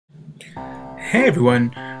Hey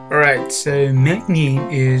everyone, alright, so my name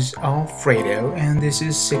is Alfredo and this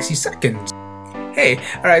is 60 seconds. Hey,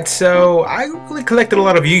 alright, so I really collected a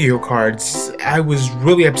lot of Yu-Gi-Oh cards. I was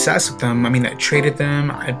really obsessed with them. I mean, I traded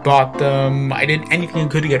them, I bought them, I did anything I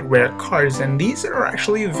could to get rare cards, and these are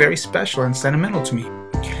actually very special and sentimental to me.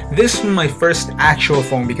 This was my first actual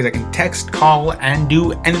phone because I can text, call, and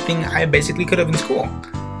do anything I basically could have in school.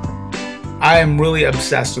 I am really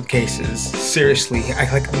obsessed with cases. Seriously, I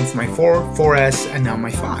collected them for my 4, 4S, and now my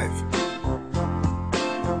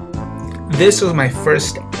 5. This was my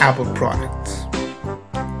first Apple product.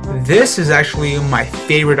 This is actually my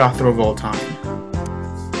favorite author of all time.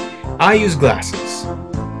 I use glasses.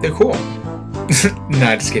 They're cool.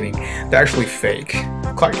 Nah, just kidding. They're actually fake.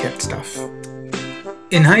 Clark Kent stuff.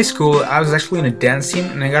 In high school, I was actually in a dance team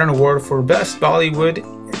and I got an award for Best Bollywood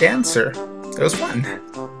Dancer. It was fun.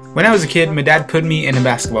 When I was a kid, my dad put me in a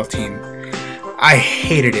basketball team. I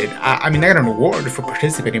hated it. I mean, I got an award for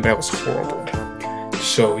participating, but it was horrible.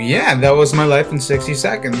 So yeah, that was my life in 60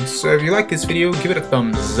 seconds. So if you like this video, give it a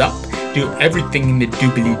thumbs up. Do everything in the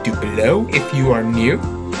doobly-doo below. If you are new,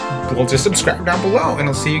 well, just subscribe down below, and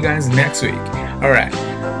I'll see you guys next week. Alright,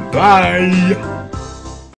 bye!